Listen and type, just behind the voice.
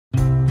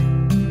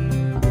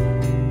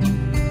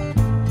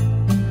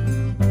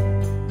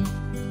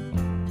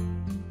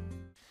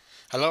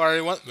Hello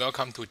everyone,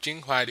 welcome to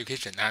Jinghua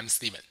Education. I'm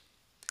Steven.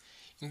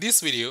 In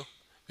this video,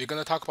 we're going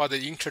to talk about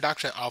the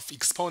introduction of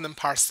Exponent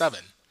Part 7,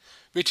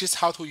 which is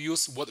how to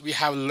use what we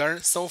have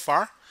learned so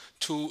far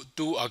to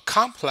do a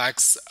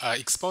complex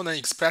exponent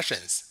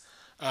expressions,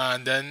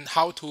 and then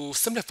how to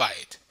simplify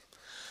it.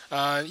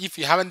 If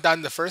you haven't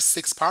done the first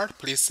 6 parts,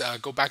 please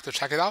go back to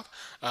check it out.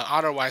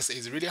 Otherwise,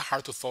 it's really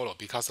hard to follow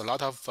because a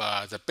lot of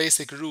the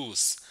basic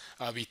rules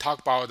we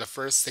talked about the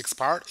first 6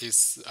 parts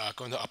is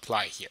going to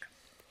apply here.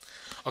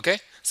 Okay,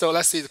 so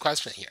let's see the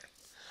question here.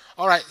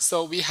 All right,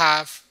 so we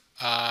have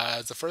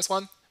the first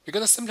one. We're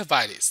going to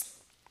simplify this.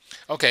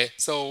 Okay,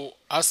 so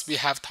as we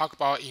have talked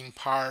about in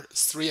part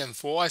 3 and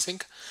 4, I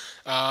think,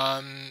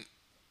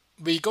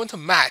 we're going to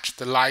match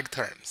the like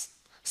terms.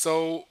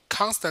 So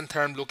constant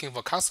term looking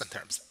for constant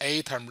terms,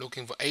 A term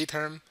looking for A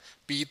term,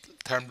 B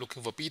term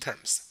looking for B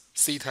terms,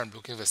 C term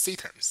looking for C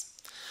terms.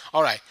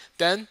 All right,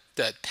 then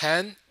the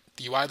 10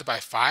 divided by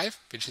 5,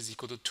 which is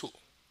equal to 2.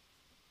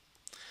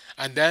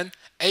 And then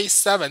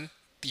A7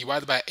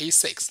 divided by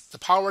A6. The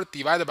power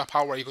divided by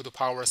power equal to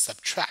power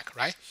subtract,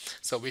 right?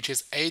 So which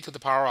is A to the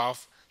power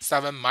of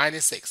 7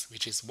 minus 6,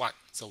 which is 1.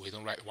 So we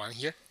don't write 1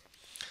 here.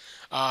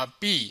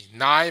 B,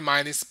 9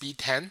 minus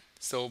B10.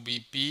 So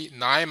B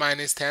 9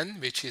 minus 10,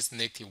 which is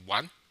negative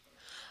 1.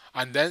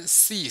 And then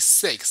C,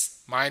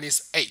 6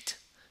 minus 8.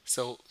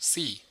 So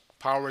C,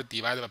 power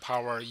divided by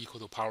power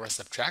equal to power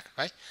subtract,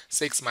 right?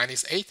 6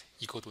 minus 8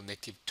 equal to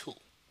negative 2.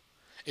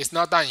 It's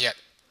not done yet.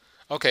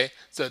 Okay,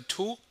 so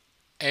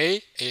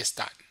 2a is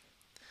done.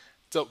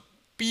 So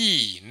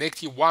b,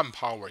 negative 1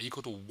 power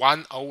equal to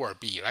 1 over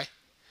b, right?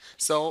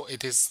 So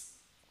it is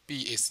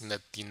b is in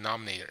the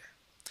denominator.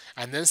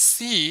 And then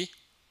c,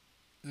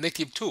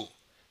 negative 2,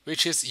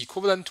 which is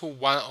equivalent to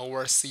 1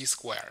 over c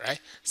squared, right?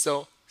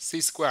 So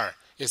c squared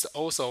is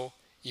also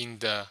in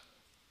the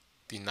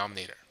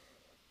denominator.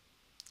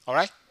 All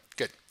right,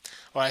 good.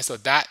 All right, so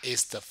that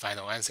is the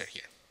final answer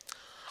here.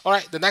 All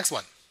right, the next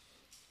one.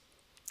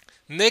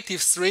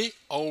 Negative 3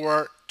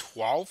 over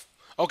 12.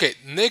 Okay,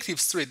 negative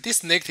 3,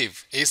 this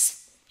negative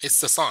is the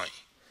sign.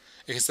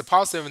 It's a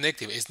positive and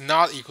negative. It's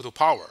not equal to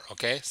power,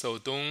 okay? So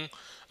don't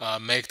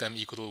make them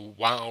equal to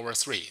 1 over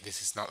 3.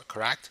 This is not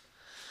correct.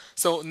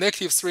 So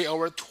negative 3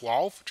 over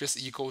 12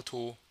 just equal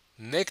to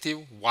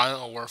negative 1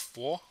 over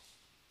 4.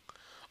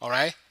 All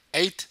right,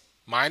 8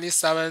 minus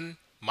 7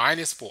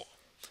 minus 4.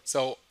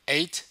 So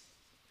 8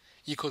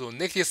 equal to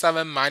negative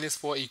 7 minus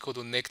 4 equal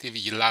to negative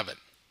 11.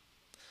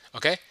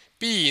 Okay,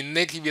 b,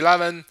 negative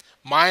 11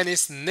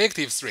 minus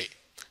negative 3.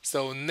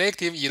 So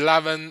negative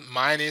 11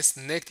 minus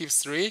negative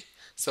 3,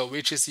 so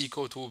which is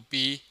equal to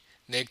b,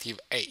 negative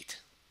 8.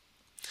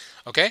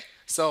 Okay,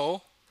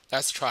 so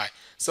let's try.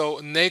 So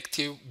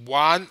negative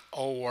 1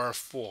 over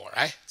 4,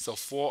 right? So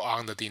 4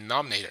 on the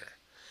denominator.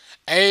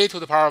 A to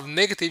the power of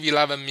negative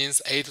 11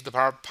 means a to the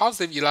power of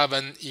positive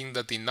 11 in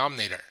the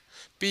denominator.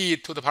 B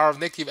to the power of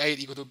negative 8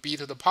 equal to b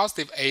to the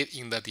positive 8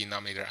 in the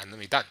denominator, and then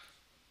we're done.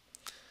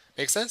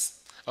 Make sense?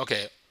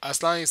 Okay,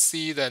 as long as you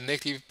see the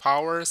negative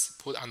powers,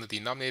 put on the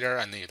denominator,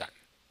 and then you're done.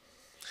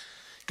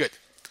 Good.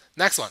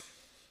 Next one.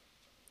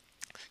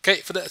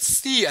 Okay, for the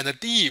C and the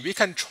D, we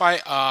can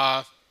try.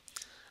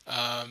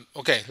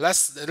 Okay,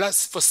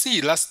 let's for C,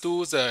 let's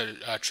do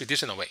the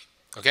traditional way.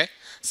 Okay,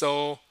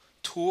 so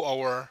 2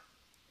 over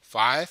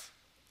 5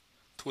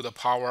 to the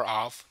power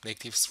of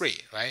negative 3,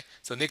 right?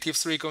 So negative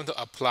 3 is going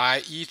to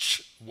apply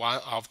each one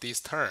of these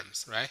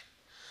terms, right?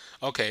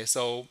 Okay,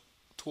 so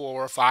 2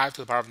 over 5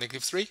 to the power of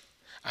negative 3.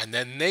 And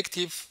then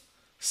negative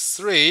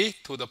 3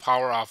 to the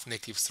power of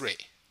negative 3.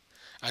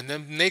 And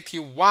then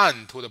negative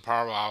 1 to the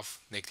power of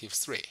negative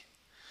 3.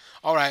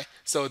 All right,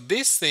 so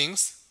these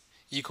things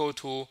equal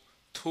to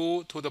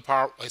 2 to the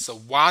power, it's a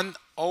 1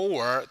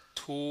 over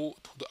 2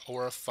 to the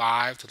over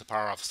 5 to the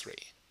power of 3.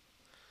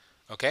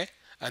 Okay,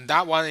 and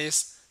that one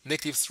is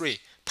negative 3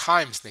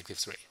 times negative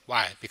 3.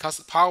 Why?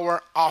 Because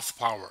power of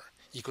power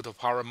equal to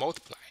power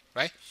multiply,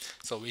 right?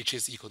 So which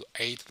is equal to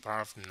a to the power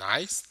of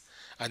 9.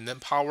 And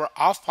then power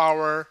of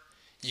power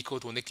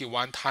equal to negative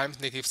 1 times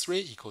negative 3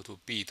 equal to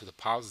b to the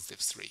positive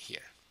 3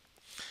 here.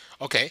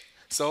 Okay,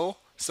 so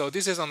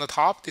this is on the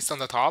top, this on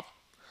the top.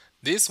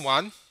 This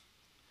one,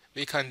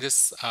 we can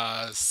just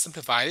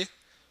simplify it.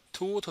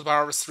 2 to the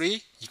power of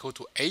 3 equal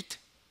to 8.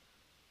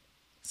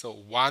 So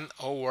 1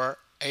 over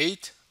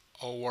 8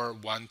 over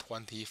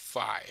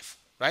 125,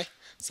 right?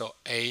 So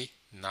a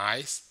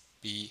 9,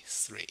 b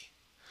 3.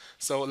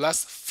 So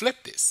let's flip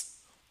this.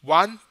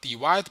 1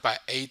 divided by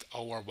 8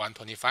 over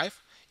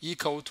 125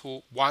 equal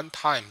to 1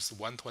 times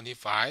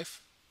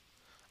 125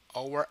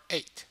 over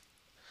 8.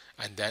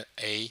 And then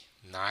a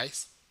 9,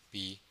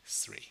 b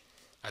 3.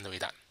 And we're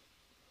done.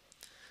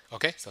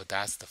 Okay, so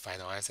that's the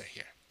final answer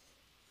here.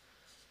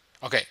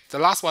 Okay, the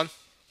last one.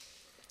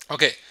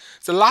 Okay,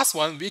 the last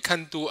one, we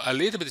can do a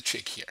little bit of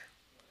trick here.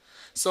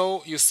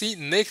 So you see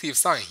negative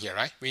sign here,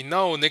 right? We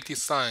know negative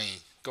sign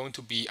going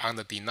to be on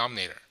the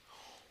denominator.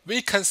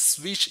 We can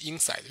switch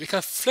inside. We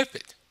can flip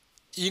it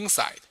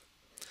inside.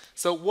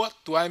 So what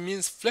do I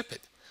mean flip it?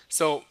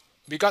 So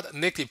we got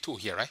negative 2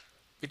 here, right?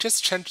 We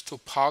just change to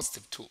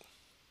positive 2.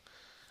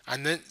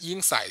 and then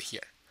inside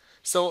here.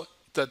 So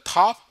the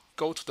top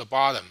go to the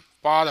bottom,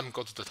 bottom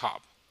go to the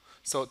top.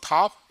 So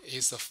top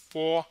is a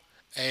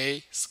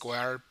 4a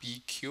squared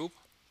b cubed,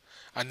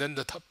 and then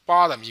the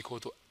bottom equal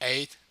to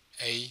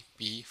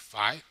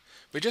 8ab5.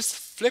 We just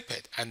flip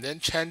it and then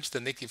change the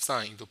negative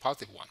sign into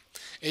positive one.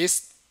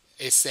 It's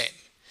same.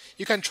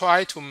 You can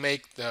try to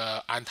make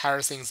the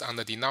entire things on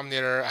the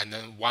denominator and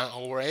then 1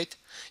 over 8.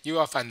 You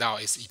will find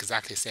out it's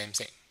exactly the same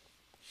thing.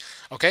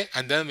 Okay,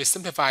 and then we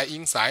simplify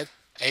inside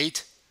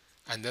 8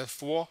 and then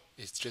 4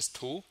 is just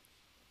 2.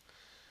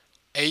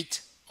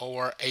 8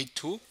 over 8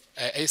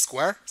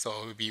 squared, so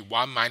it will be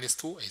 1 minus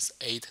 2 is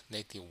 8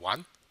 negative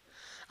 1.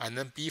 And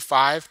then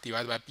b5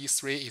 divided by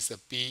b3 is a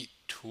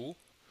b2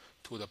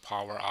 to the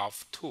power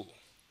of 2.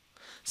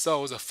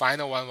 So the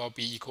final one will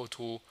be equal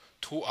to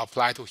 2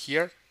 applied to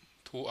here,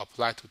 2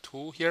 applied to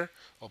 2 here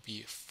will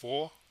be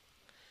 4.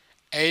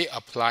 A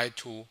applied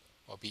to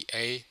will be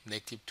a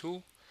negative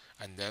 2,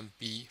 and then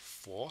b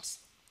 4.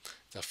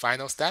 The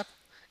final step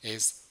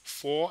is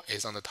 4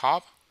 is on the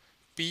top,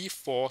 b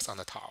 4 on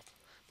the top,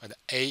 but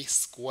a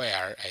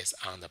square is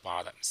on the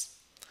bottoms.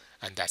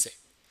 And that's it.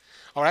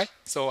 Alright,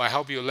 so I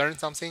hope you learned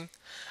something.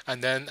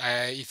 And then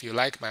if you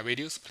like my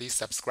videos, please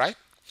subscribe.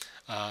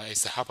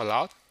 It's help a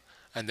lot.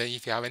 And then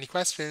if you have any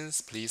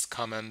questions, please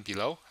comment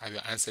below. I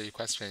will answer your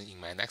question in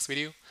my next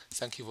video.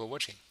 Thank you for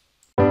watching.